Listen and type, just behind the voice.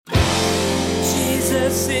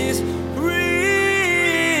Jesus is real.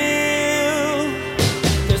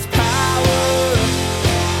 There's power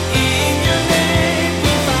in your name. We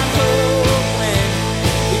find hope when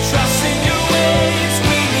we trust in your ways.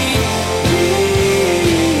 We need you,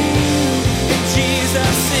 and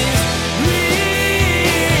Jesus is real.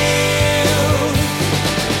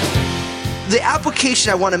 The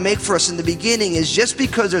application I want to make for us in the beginning is just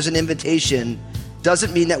because there's an invitation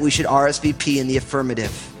doesn't mean that we should RSVP in the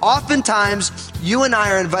affirmative. Oftentimes, you and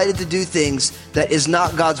I are invited to do things that is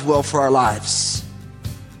not God's will for our lives.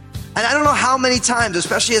 And I don't know how many times,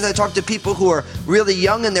 especially as I talk to people who are really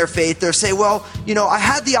young in their faith, they'll say, well, I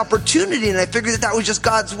had the opportunity and I figured that was just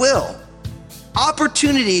God's will.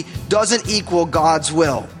 Opportunity doesn't equal God's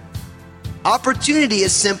will. Opportunity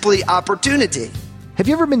is simply opportunity. Have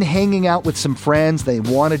you ever been hanging out with some friends, they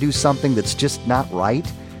want to do something that's just not right?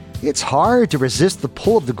 It's hard to resist the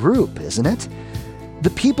pull of the group, isn't it?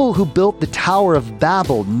 The people who built the Tower of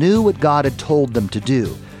Babel knew what God had told them to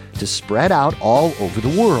do, to spread out all over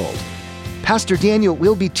the world. Pastor Daniel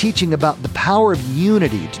will be teaching about the power of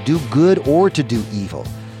unity to do good or to do evil.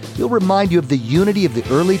 He'll remind you of the unity of the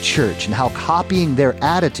early church and how copying their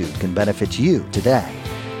attitude can benefit you today.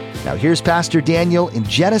 Now here's Pastor Daniel in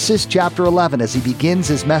Genesis chapter 11 as he begins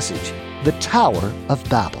his message, The Tower of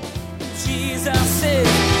Babel. Jesus is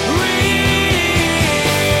real.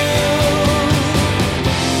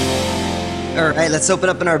 All right, let's open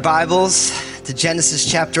up in our Bibles to Genesis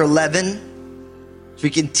chapter 11. As we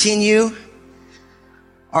continue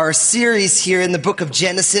our series here in the book of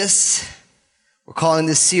Genesis. We're calling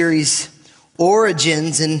this series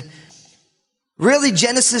Origins, and really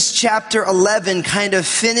Genesis chapter 11 kind of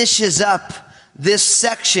finishes up this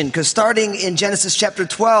section, because starting in Genesis chapter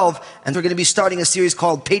 12, and we're going to be starting a series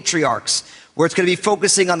called Patriarchs, where it's going to be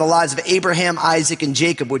focusing on the lives of Abraham, Isaac, and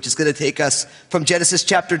Jacob, which is going to take us from Genesis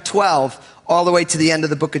chapter 12 all the way to the end of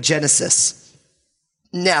the book of Genesis.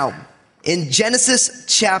 Now, in Genesis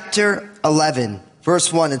chapter 11,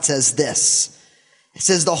 verse 1, it says this. It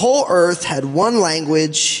says, the whole earth had one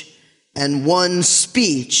language and one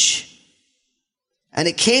speech. And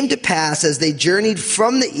it came to pass as they journeyed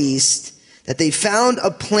from the east that they found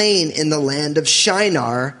a plain in the land of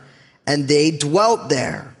Shinar, and they dwelt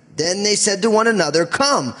there. Then they said to one another,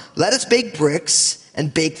 come, let us bake bricks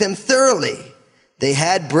and bake them thoroughly. They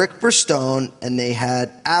had brick for stone, and they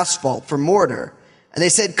had asphalt for mortar. And they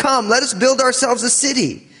said, come, let us build ourselves a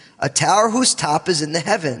city, a tower whose top is in the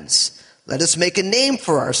heavens. Let us make a name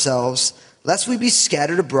for ourselves, lest we be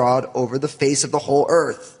scattered abroad over the face of the whole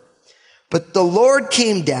earth. But the Lord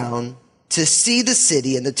came down to see the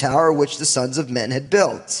city and the tower which the sons of men had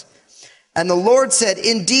built. And the Lord said,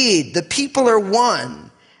 indeed, the people are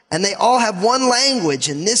one, and they all have one language,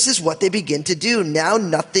 and this is what they begin to do. Now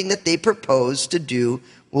nothing that they propose to do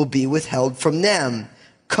will be withheld from them.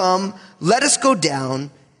 Come, let us go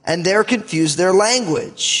down, and there confuse their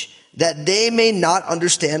language, that they may not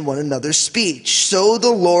understand one another's speech. So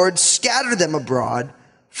the Lord scattered them abroad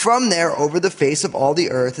from there over the face of all the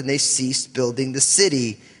earth, and they ceased building the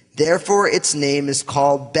city. Therefore its name is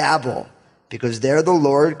called Babel, because there the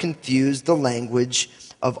Lord confused the language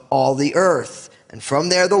of all the earth. And from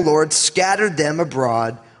there the Lord scattered them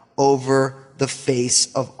abroad over the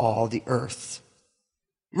face of all the earth.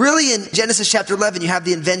 Really, in Genesis chapter 11, you have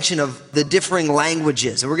the invention of the differing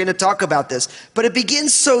languages, and we're going to talk about this. But it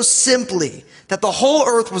begins so simply that the whole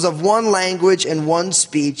earth was of one language and one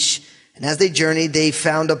speech. And as they journeyed, they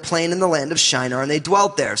found a plain in the land of Shinar, and they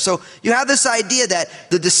dwelt there. So you have this idea that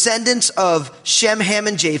the descendants of Shem, Ham,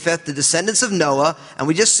 and Japheth, the descendants of Noah, and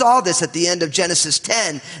we just saw this at the end of Genesis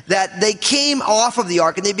 10, that they came off of the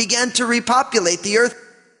ark and they began to repopulate the earth.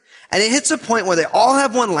 And it hits a point where they all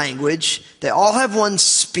have one language, they all have one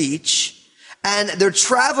speech, and they're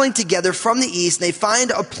traveling together from the east, and they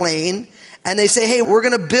find a plain, and they say, hey, we're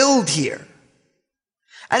going to build here.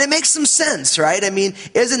 And it makes some sense, right? I mean,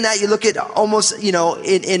 isn't that, you look at almost,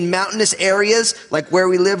 in mountainous areas, like where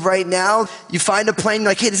we live right now, you find a plain,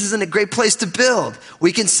 like, hey, this isn't a great place to build.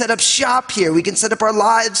 We can set up shop here. We can set up our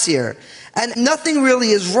lives here. And nothing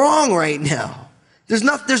really is wrong right now.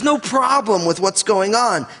 There's no problem with what's going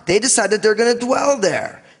on. They decided they're going to dwell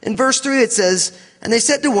there. In verse 3, it says, and they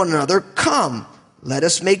said to one another, come, let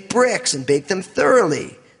us make bricks and bake them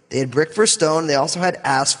thoroughly. They had brick for stone. They also had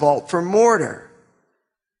asphalt for mortar.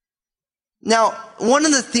 Now, one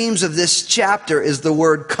of the themes of this chapter is the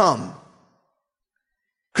word come.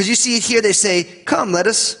 Because you see it here, they say, come, let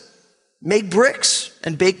us make bricks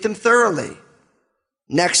and bake them thoroughly.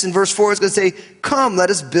 Next in verse 4, it's going to say, come, let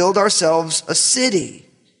us build ourselves a city.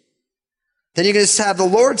 Then you're going to have the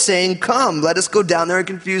Lord saying, come, let us go down there and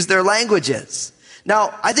confuse their languages.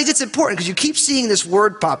 Now, I think it's important because you keep seeing this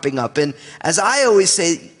word popping up. And as I always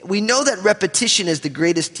say, we know that repetition is the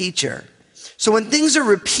greatest teacher. So when things are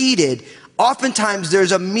repeated, oftentimes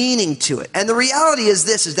there's a meaning to it. And the reality is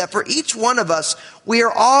this, is that for each one of us, we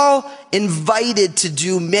are all invited to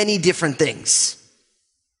do many different things.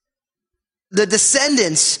 The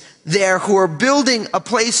descendants there who are building a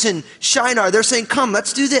place in Shinar, they're saying, come,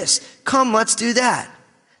 let's do this. Come, let's do that.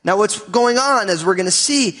 Now what's going on, as we're going to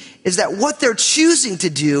see, is that what they're choosing to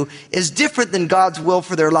do is different than God's will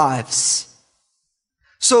for their lives.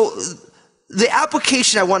 So the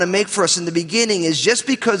application I want to make for us in the beginning is just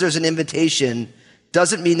because there's an invitation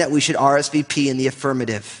doesn't mean that we should RSVP in the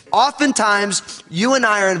affirmative. Oftentimes, you and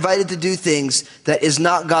I are invited to do things that is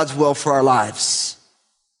not God's will for our lives.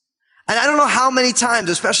 And I don't know how many times,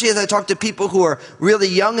 especially as I talk to people who are really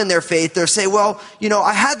young in their faith, they'll say, well,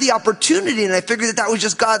 I had the opportunity and I figured that was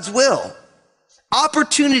just God's will.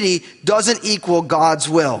 Opportunity doesn't equal God's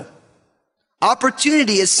will.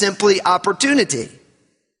 Opportunity is simply opportunity.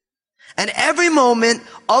 And every moment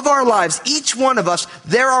of our lives, each one of us,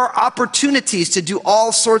 there are opportunities to do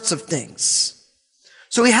all sorts of things.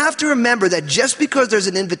 So we have to remember that just because there's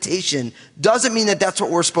an invitation doesn't mean that that's what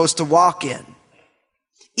we're supposed to walk in.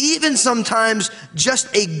 Even sometimes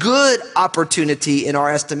just a good opportunity in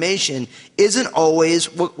our estimation isn't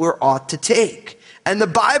always what we're ought to take. And the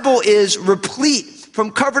Bible is replete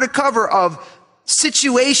from cover to cover of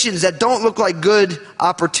situations that don't look like good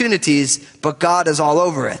opportunities, but God is all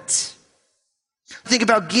over it. Think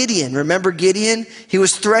about Gideon. Remember Gideon? He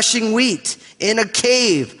was threshing wheat in a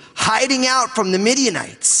cave, hiding out from the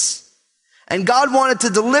Midianites. And God wanted to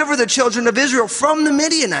deliver the children of Israel from the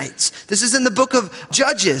Midianites. This is in the book of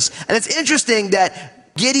Judges. And it's interesting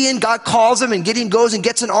that Gideon, God calls him, and Gideon goes and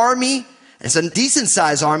gets an army. And it's a decent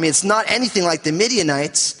sized army. It's not anything like the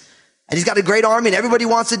Midianites. And he's got a great army and everybody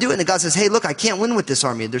wants to do it. And God says, hey, look, I can't win with this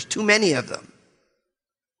army. There's too many of them.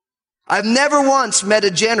 I've never once met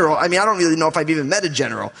a general. I mean, I don't really know if I've even met a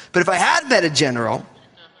general. But if I had met a general,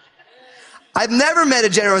 I've never met a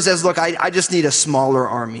general who says, look, I just need a smaller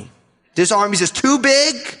army. This army's just too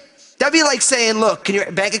big. That'd be like saying, look, can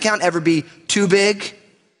your bank account ever be too big?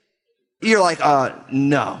 You're like,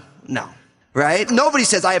 no, right? Nobody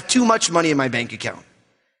says I have too much money in my bank account.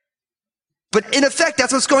 But in effect,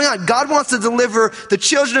 that's what's going on. God wants to deliver the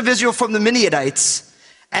children of Israel from the Midianites.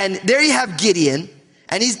 And there you have Gideon,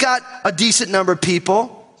 and he's got a decent number of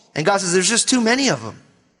people. And God says, there's just too many of them.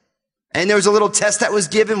 And there was a little test that was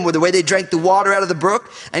given with the way they drank the water out of the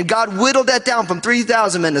brook. And God whittled that down from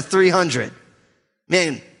 3,000 men to 300.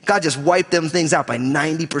 Man, God just wiped them things out by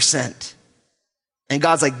 90%. And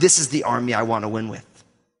God's like, this is the army I want to win with.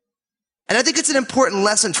 And I think it's an important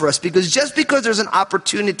lesson for us because just because there's an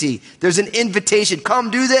opportunity, there's an invitation,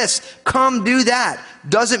 come do this, come do that,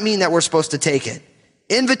 doesn't mean that we're supposed to take it.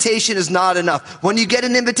 Invitation is not enough. When you get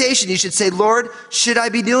an invitation, you should say, Lord, should I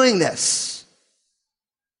be doing this?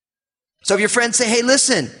 So if your friends say, hey,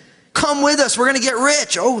 listen, come with us. We're going to get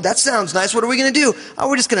rich. Oh, that sounds nice. What are we going to do? Oh,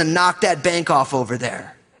 we're just going to knock that bank off over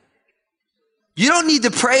there. You don't need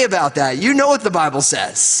to pray about that. You know what the Bible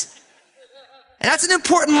says. And that's an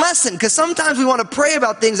important lesson because sometimes we want to pray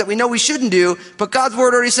about things that we know we shouldn't do, but God's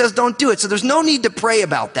word already says don't do it. So there's no need to pray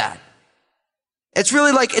about that. It's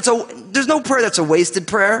really like there's no prayer that's a wasted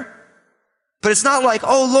prayer. But it's not like,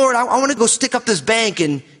 oh, Lord, I want to go stick up this bank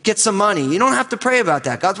and get some money. You don't have to pray about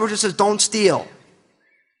that. God's word just says, don't steal.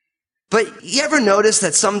 But you ever notice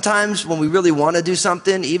that sometimes when we really want to do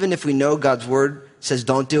something, even if we know God's word says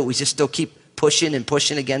don't do it, we just still keep pushing and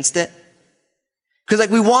pushing against it? Because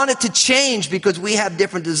we want it to change because we have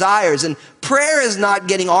different desires. And prayer is not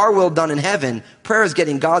getting our will done in heaven. Prayer is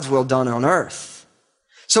getting God's will done on earth.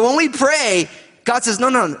 So when we pray, God says,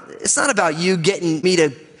 no, it's not about you getting me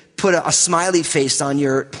to put a smiley face on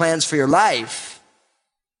your plans for your life.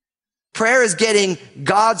 Prayer is getting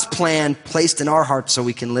God's plan placed in our hearts so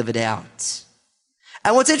we can live it out.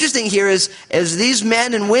 And what's interesting here is these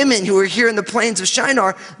men and women who are here in the plains of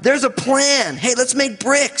Shinar, there's a plan. Hey, let's make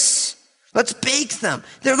bricks. Let's bake them.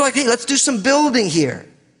 They're like, hey, let's do some building here.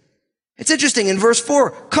 It's interesting in verse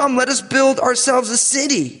 4, come, let us build ourselves a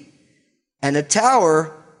city and a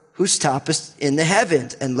tower whose top is in the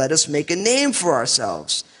heavens, and let us make a name for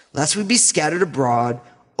ourselves, lest we be scattered abroad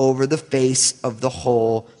over the face of the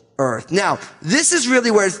whole earth. Now, this is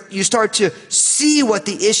really where you start to see what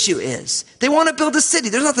the issue is. They want to build a city.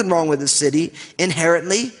 There's nothing wrong with a city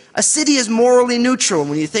inherently. A city is morally neutral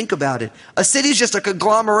when you think about it. A city is just a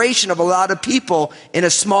conglomeration of a lot of people in a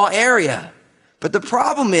small area. But the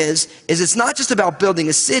problem is it's not just about building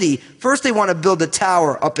a city. First, they want to build a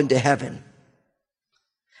tower up into heaven.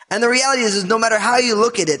 And the reality is no matter how you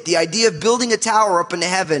look at it, the idea of building a tower up into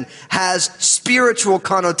heaven has spiritual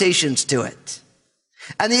connotations to it.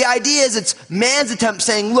 And the idea is it's man's attempt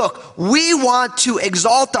saying, look, we want to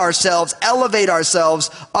exalt ourselves, elevate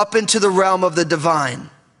ourselves up into the realm of the divine.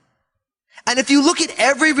 And if you look at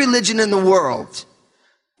every religion in the world,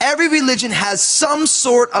 every religion has some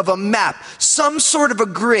sort of a map, some sort of a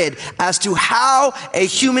grid as to how a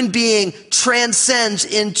human being transcends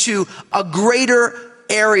into a greater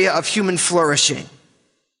area of human flourishing.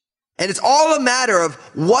 And it's all a matter of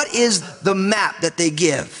what is the map that they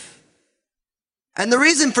give. And the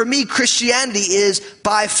reason for me, Christianity is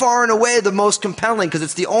by far and away the most compelling, because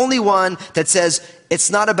it's the only one that says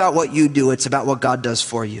it's not about what you do, it's about what God does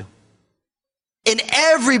for you. In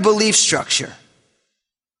every belief structure.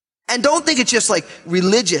 And don't think it's just like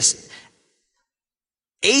religious.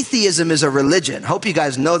 Atheism is a religion. Hope you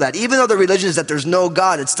guys know that. Even though the religion is that there's no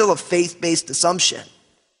God, it's still a faith-based assumption.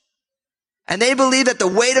 And they believe that the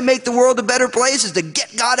way to make the world a better place is to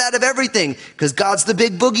get God out of everything, because God's the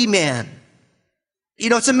big boogeyman. You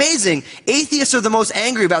know, it's amazing. Atheists are the most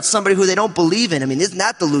angry about somebody who they don't believe in. I mean, isn't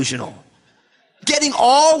that delusional? Getting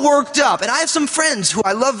all worked up. And I have some friends who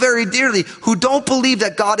I love very dearly who don't believe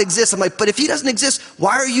that God exists. I'm like, but if he doesn't exist,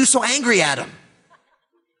 why are you so angry at him?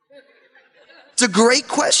 It's a great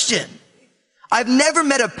question. I've never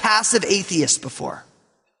met a passive atheist before.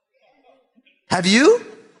 Have you?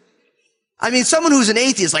 I mean, someone who's an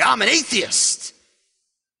atheist, like, I'm an atheist.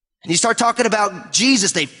 And you start talking about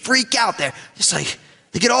Jesus, they freak out. They're just like,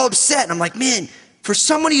 they get all upset. And I'm like, man, for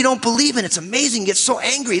someone you don't believe in, it's amazing. You get so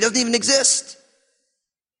angry. He doesn't even exist.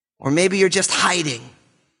 Or maybe you're just hiding.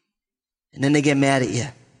 And then they get mad at you.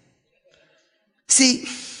 See,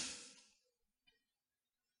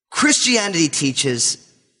 Christianity teaches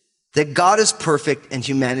that God is perfect and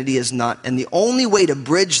humanity is not. And the only way to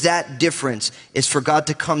bridge that difference is for God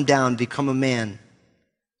to come down, become a man,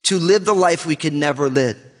 to live the life we could never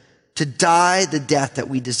live, to die the death that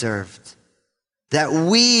we deserved, that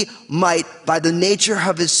we might, by the nature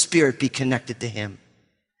of his spirit, be connected to him.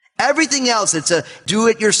 Everything else, it's a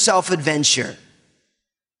do-it-yourself adventure.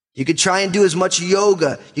 You could try and do as much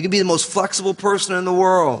yoga. You can be the most flexible person in the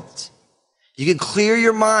world. You can clear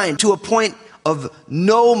your mind to a point of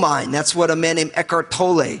no mind. That's what a man named Eckhart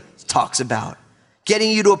Tolle talks about.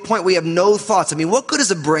 Getting you to a point where you have no thoughts. I mean, what good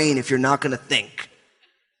is a brain if you're not going to think?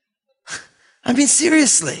 I mean,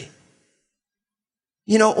 seriously.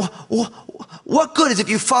 You know, what good is if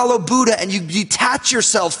you follow Buddha and you detach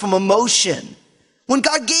yourself from emotion? When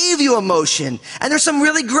God gave you emotion, and there's some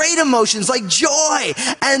really great emotions like joy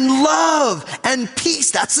and love and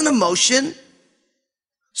peace. That's an emotion.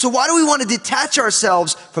 So why do we want to detach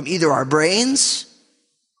ourselves from either our brains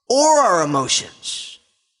or our emotions?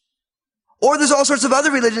 Or there's all sorts of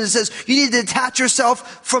other religions that says you need to detach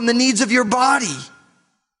yourself from the needs of your body.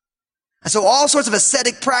 And so all sorts of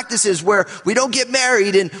ascetic practices where we don't get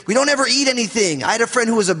married and we don't ever eat anything. I had a friend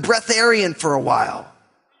who was a breatharian for a while.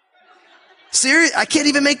 Serious? I can't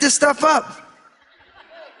even make this stuff up.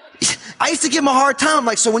 I used to give him a hard time. I'm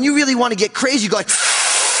like, so when you really want to get crazy, you go like,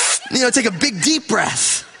 you know, take a big deep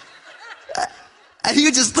breath. And he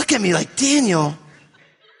would just look at me like, Daniel.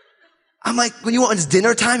 I'm like, when you want, it's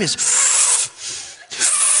dinner time, it's,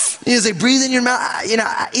 you know, say, breathe in your mouth, you know,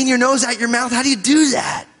 in your nose, out your mouth. How do you do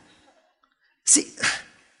that? See,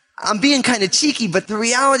 I'm being kind of cheeky, but the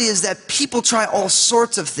reality is that people try all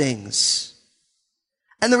sorts of things.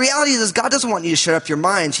 And the reality is God doesn't want you to shut up your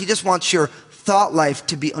minds. He just wants your thought life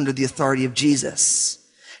to be under the authority of Jesus.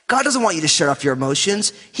 God doesn't want you to shut off your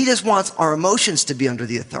emotions. He just wants our emotions to be under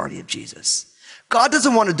the authority of Jesus. God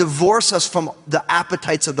doesn't want to divorce us from the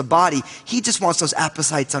appetites of the body. He just wants those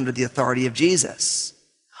appetites under the authority of Jesus.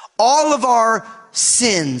 All of our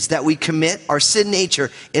sins that we commit, our sin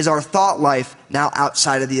nature, is our thought life now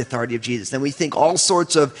outside of the authority of Jesus. Then we think all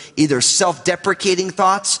sorts of either self-deprecating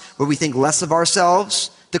thoughts where we think less of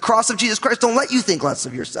ourselves. The cross of Jesus Christ don't let you think less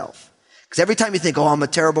of yourself. Because every time you think, oh, I'm a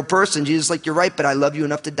terrible person, Jesus is like, you're right, but I love you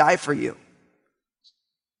enough to die for you.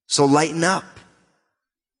 So lighten up.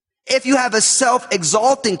 If you have a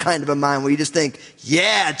self-exalting kind of a mind where you just think,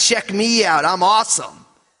 yeah, check me out, I'm awesome.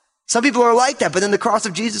 Some people are like that, but then the cross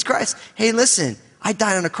of Jesus Christ, hey, listen, I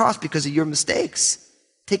died on a cross because of your mistakes.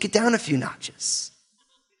 Take it down a few notches.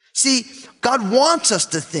 See, God wants us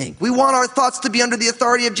to think. We want our thoughts to be under the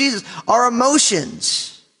authority of Jesus. Our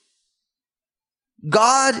emotions.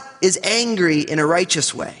 God is angry in a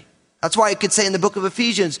righteous way. That's why it could say in the book of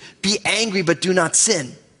Ephesians, be angry but do not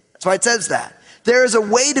sin. That's why it says that. There is a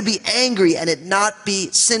way to be angry and it not be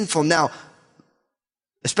sinful. Now,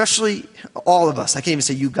 especially all of us, I can't even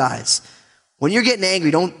say you guys. When you're getting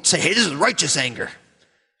angry, don't say, hey, this is righteous anger.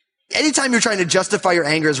 Anytime you're trying to justify your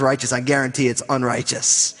anger as righteous, I guarantee it's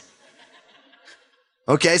unrighteous.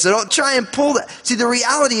 Okay, so don't try and pull that. See, the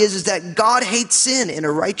reality is that God hates sin in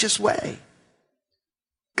a righteous way.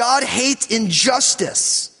 God hates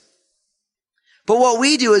injustice. But what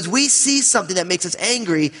we do is we see something that makes us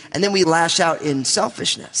angry, and then we lash out in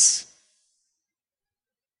selfishness.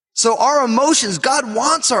 So our emotions, God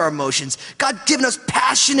wants our emotions. God's given us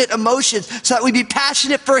passionate emotions so that we be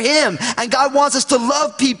passionate for Him. And God wants us to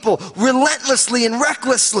love people relentlessly and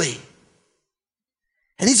recklessly.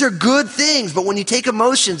 And these are good things, but when you take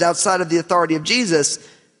emotions outside of the authority of Jesus,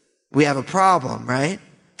 we have a problem, right?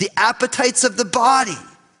 The appetites of the body.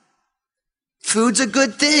 Food's a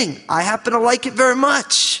good thing. I happen to like it very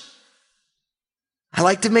much. I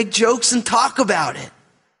like to make jokes and talk about it.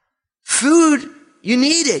 Food, you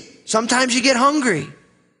need it. Sometimes you get hungry.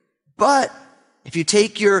 But if you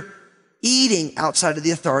take your eating outside of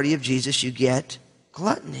the authority of Jesus, you get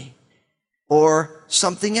gluttony or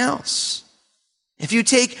something else. If you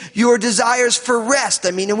take your desires for rest,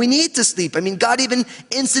 and we need to sleep. God even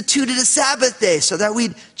instituted a Sabbath day so that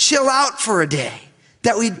we'd chill out for a day,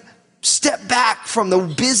 that we'd step back from the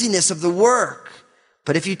busyness of the work.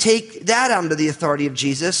 But if you take that under the authority of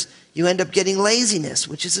Jesus, you end up getting laziness,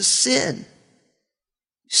 which is a sin.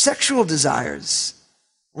 Sexual desires.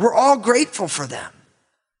 We're all grateful for them.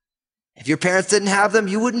 If your parents didn't have them,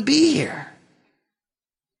 you wouldn't be here.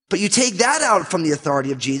 But you take that out from the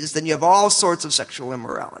authority of Jesus, then you have all sorts of sexual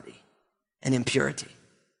immorality and impurity.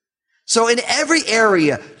 So in every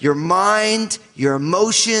area, your mind, your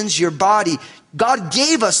emotions, your body, God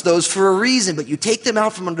gave us those for a reason, but you take them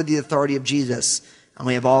out from under the authority of Jesus, and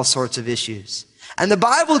we have all sorts of issues. And the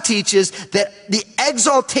Bible teaches that the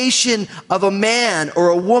exaltation of a man or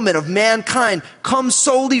a woman, of mankind, comes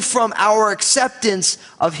solely from our acceptance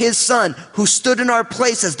of His Son, who stood in our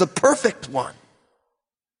place as the perfect one.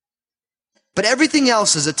 But everything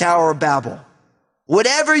else is a Tower of Babel.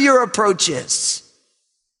 Whatever your approach is,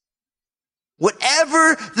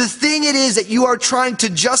 whatever the thing it is that you are trying to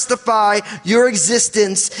justify your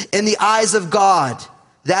existence in the eyes of God,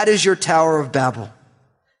 that is your Tower of Babel.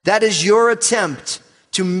 That is your attempt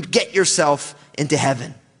to get yourself into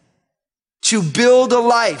heaven, to build a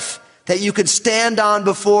life that you can stand on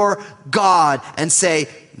before God and say,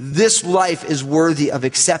 this life is worthy of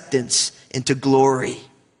acceptance into glory.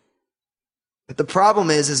 But the problem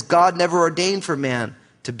is God never ordained for man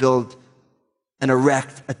to build and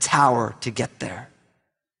erect a tower to get there.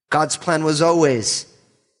 God's plan was always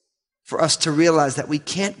for us to realize that we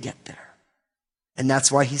can't get there. And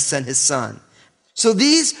that's why He sent His Son. So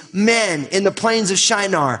these men in the plains of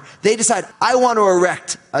Shinar, they decide, I want to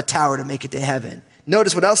erect a tower to make it to heaven.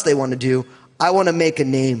 Notice what else they want to do. I want to make a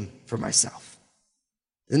name for myself.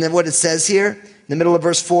 And then what it says here in the middle of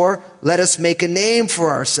verse 4, let us make a name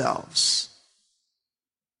for ourselves.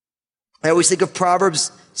 I always think of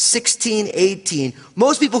Proverbs 16:18.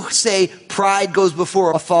 Most people say pride goes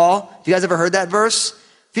before a fall. Have you guys ever heard that verse?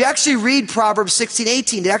 If you actually read Proverbs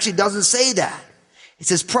 16:18, it actually doesn't say that. It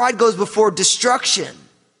says pride goes before destruction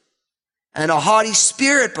and a haughty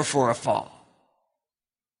spirit before a fall.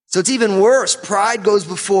 So it's even worse. Pride goes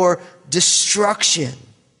before destruction.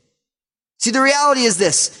 See, the reality is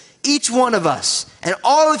this. Each one of us and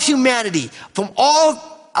all of humanity from all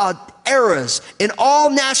eras, in all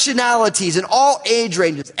nationalities, in all age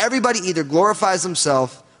ranges, everybody either glorifies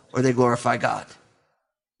themselves or they glorify God.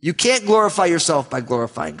 You can't glorify yourself by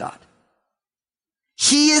glorifying God.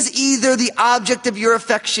 He is either the object of your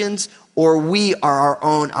affections or we are our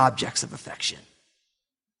own objects of affection.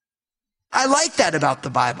 I like that about the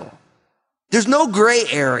Bible. There's no gray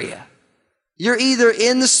area. You're either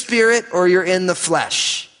in the spirit or you're in the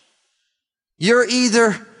flesh. You're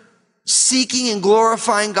either seeking and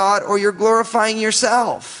glorifying God or you're glorifying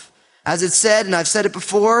yourself. As it said, and I've said it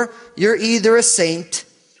before, you're either a saint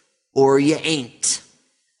or you ain't.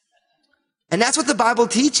 And that's what the Bible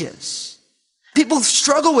teaches. People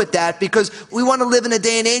struggle with that because we want to live in a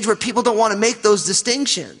day and age where people don't want to make those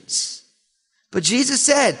distinctions. But Jesus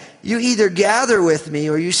said, you either gather with me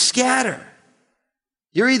or you scatter.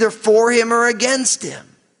 You're either for Him or against Him.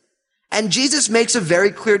 And Jesus makes a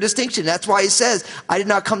very clear distinction. That's why He says, I did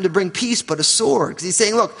not come to bring peace, but a sword. Because He's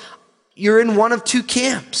saying, look, you're in one of two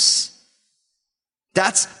camps.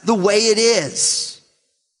 That's the way it is.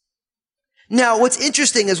 Now, what's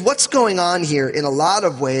interesting is what's going on here in a lot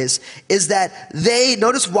of ways is that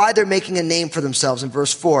notice why they're making a name for themselves in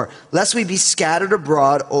verse 4. Lest we be scattered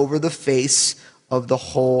abroad over the face of the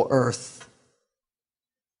whole earth.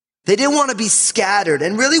 They didn't want to be scattered.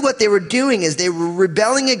 And really what they were doing is they were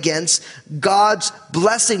rebelling against God's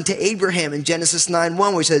blessing to Abraham in Genesis 9:1,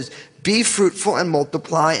 where He says, be fruitful and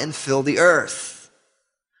multiply and fill the earth.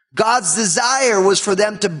 God's desire was for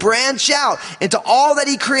them to branch out into all that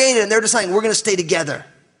he created, and they're deciding, we're going to stay together.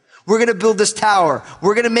 We're going to build this tower.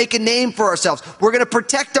 We're going to make a name for ourselves. We're going to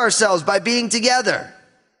protect ourselves by being together.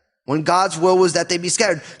 When God's will was that they be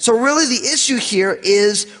scattered. So really the issue here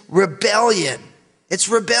is rebellion. It's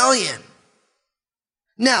rebellion.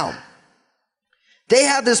 Now, they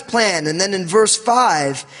have this plan, and then in verse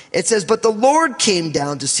 5, it says, but the Lord came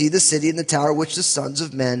down to see the city and the tower which the sons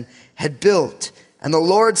of men had built. And the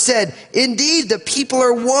Lord said, indeed, the people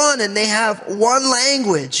are one, and they have one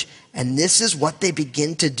language. And this is what they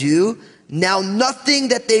begin to do. Now nothing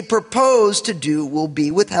that they propose to do will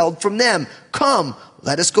be withheld from them. Come,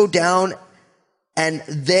 let us go down and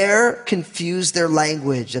there confuse their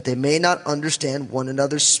language, that they may not understand one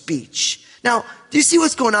another's speech. Now, do you see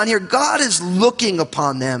what's going on here? God is looking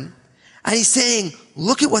upon them, and he's saying,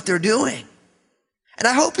 look at what they're doing. And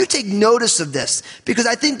I hope you take notice of this, because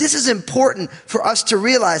I think this is important for us to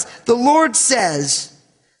realize. The Lord says,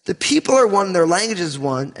 the people are one, their language is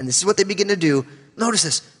one, and this is what they begin to do. Notice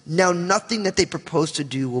this. Now nothing that they propose to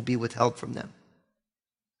do will be withheld from them.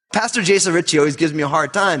 Pastor Jason Ritchie always gives me a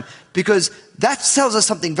hard time, because that tells us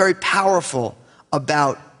something very powerful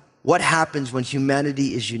about what happens when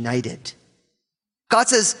humanity is united. God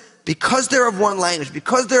says, because they're of one language,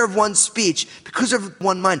 because they're of one speech, because they're of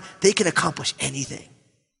one mind, they can accomplish anything.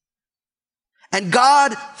 And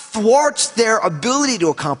God thwarts their ability to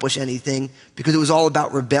accomplish anything because it was all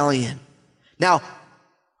about rebellion. Now,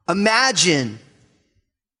 imagine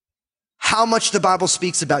how much the Bible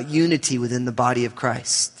speaks about unity within the body of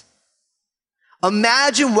Christ.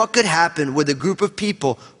 Imagine what could happen with a group of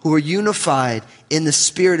people who are unified in the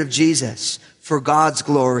Spirit of Jesus for God's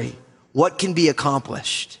glory. What can be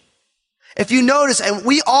accomplished? If you notice, and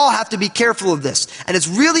we all have to be careful of this, and it's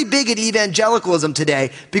really big in evangelicalism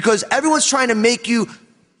today, because everyone's trying to make you,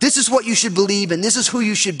 this is what you should believe, and this is who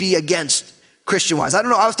you should be against Christian-wise. I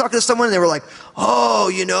don't know, I was talking to someone, and they were like,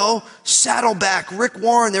 oh, Saddleback, Rick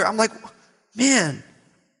Warren. I'm like, man,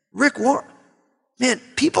 Rick Warren, man,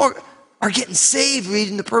 people are getting saved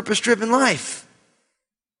reading The Purpose-Driven Life.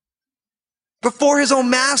 Before his own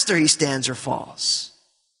master, he stands or falls.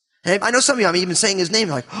 And I know some of you, I'm even saying his name,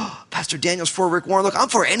 you're like, oh, Pastor Daniel's for Rick Warren. Look, I'm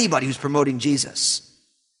for anybody who's promoting Jesus.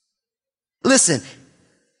 Listen,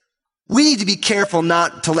 we need to be careful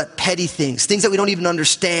not to let petty things that we don't even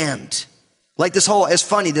understand, like this whole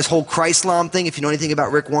Christ-Islam thing. If you know anything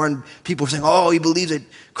about Rick Warren, people are saying, oh, he believes that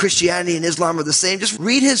Christianity and Islam are the same. Just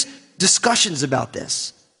read his discussions about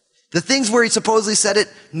this. The things where he supposedly said it,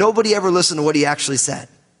 nobody ever listened to what he actually said.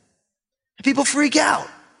 And people freak out.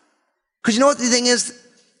 Because you know what the thing is?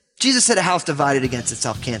 Jesus said a house divided against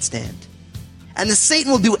itself can't stand. And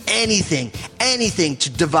Satan will do anything to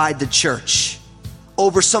divide the church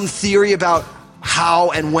over some theory about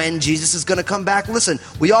how and when Jesus is going to come back. Listen,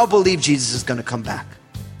 we all believe Jesus is going to come back.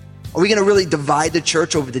 Are we going to really divide the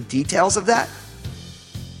church over the details of that?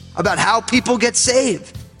 About how people get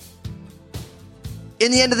saved?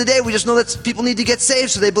 In the end of the day, we just know that people need to get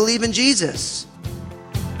saved so they believe in Jesus.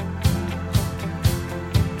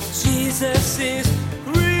 Jesus is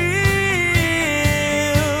real.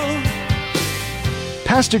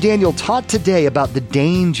 Pastor Daniel taught today about the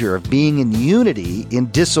danger of being in unity in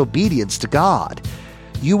disobedience to God.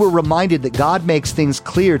 You were reminded that God makes things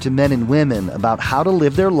clear to men and women about how to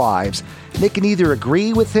live their lives. They can either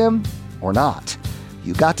agree with him or not.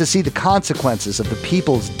 You got to see the consequences of the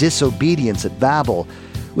people's disobedience at Babel,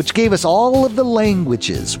 which gave us all of the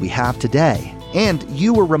languages we have today. And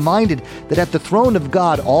you were reminded that at the throne of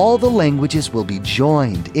God, all the languages will be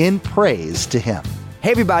joined in praise to him. Hey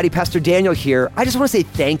everybody, Pastor Daniel here. I just want to say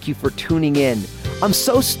thank you for tuning in. I'm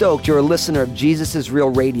so stoked you're a listener of Jesus is Real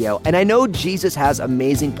Radio, and I know Jesus has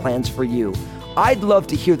amazing plans for you. I'd love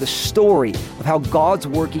to hear the story of how God's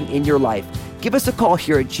working in your life. Give us a call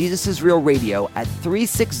here at Jesus is Real Radio at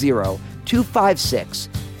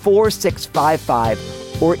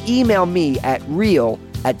 360-256-4655 or email me at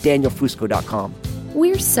real@danielfusco.com.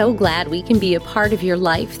 We're so glad we can be a part of your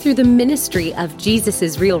life through the ministry of Jesus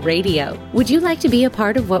is Real Radio. Would you like to be a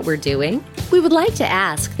part of what we're doing? We would like to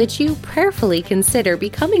ask that you prayerfully consider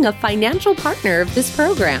becoming a financial partner of this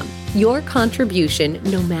program. Your contribution,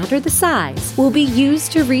 no matter the size, will be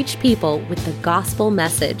used to reach people with the gospel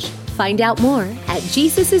message. Find out more at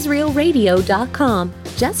JesusIsRealRadio.com.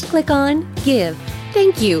 Just click on Give.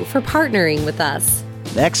 Thank you for partnering with us.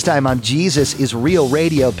 Next time on Jesus is Real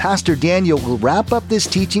Radio, Pastor Daniel will wrap up this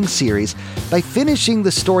teaching series by finishing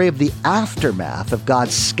the story of the aftermath of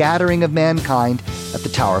God's scattering of mankind at the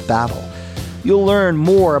Tower of Babel. You'll learn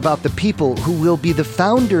more about the people who will be the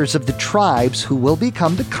founders of the tribes who will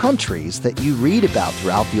become the countries that you read about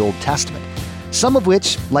throughout the Old Testament, some of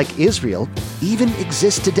which, like Israel, even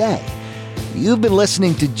exist today. You've been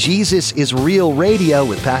listening to Jesus is Real Radio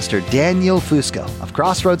with Pastor Daniel Fusco of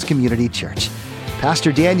Crossroads Community Church.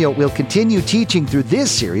 Pastor Daniel will continue teaching through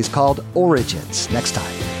this series called Origins next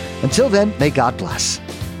time. Until then, may God bless.